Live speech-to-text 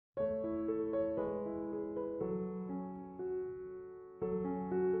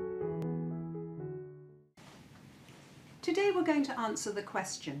Today we're going to answer the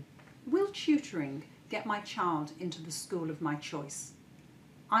question, will tutoring get my child into the school of my choice?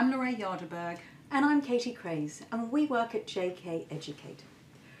 I'm Lorraine Yarderberg. And I'm Katie Craze, and we work at JK Educate.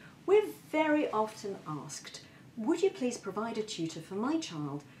 We're very often asked, would you please provide a tutor for my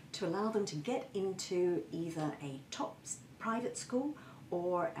child to allow them to get into either a top private school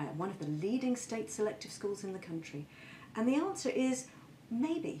or one of the leading state selective schools in the country? And the answer is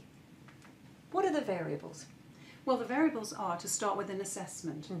maybe. What are the variables? Well, the variables are to start with an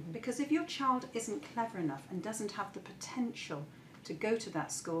assessment, because if your child isn't clever enough and doesn't have the potential to go to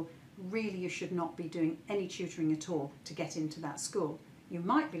that school, really you should not be doing any tutoring at all to get into that school. You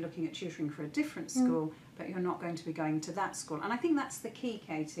might be looking at tutoring for a different school, but you're not going to be going to that school. And I think that's the key,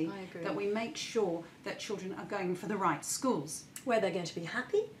 Katie, I agree. that we make sure that children are going for the right schools. Where they're going to be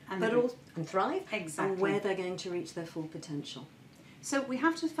happy and thrive, Exactly. and where they're going to reach their full potential. So we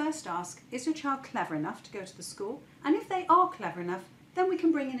have to first ask, is your child clever enough to go to the school? And if they are clever enough, then we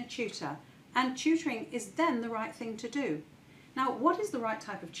can bring in a tutor. And tutoring is then the right thing to do. Now, what is the right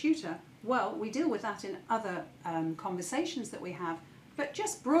type of tutor? Well, we deal with that in other conversations that we have, but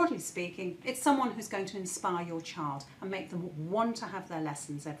just broadly speaking, it's someone who's going to inspire your child and make them want to have their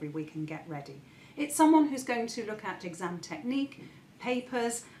lessons every week and get ready. It's someone who's going to look at exam technique,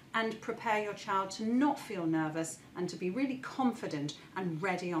 papers, and prepare your child to not feel nervous and to be really confident and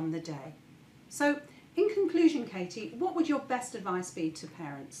ready on the day. So, in conclusion, Katie, what would your best advice be to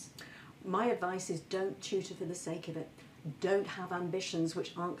parents? My advice is don't tutor for the sake of it. Don't have ambitions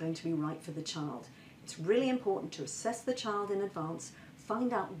which aren't going to be right for the child. It's really important to assess the child in advance,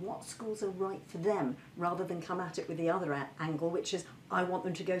 find out what schools are right for them, rather than come at it with the other angle, which is, I want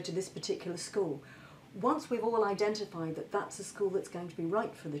them to go to this particular school. Once we've all identified that that's a school that's going to be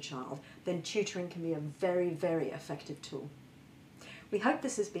right for the child, then tutoring can be a very, very effective tool. We hope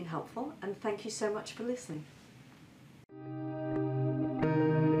this has been helpful, and thank you so much for listening.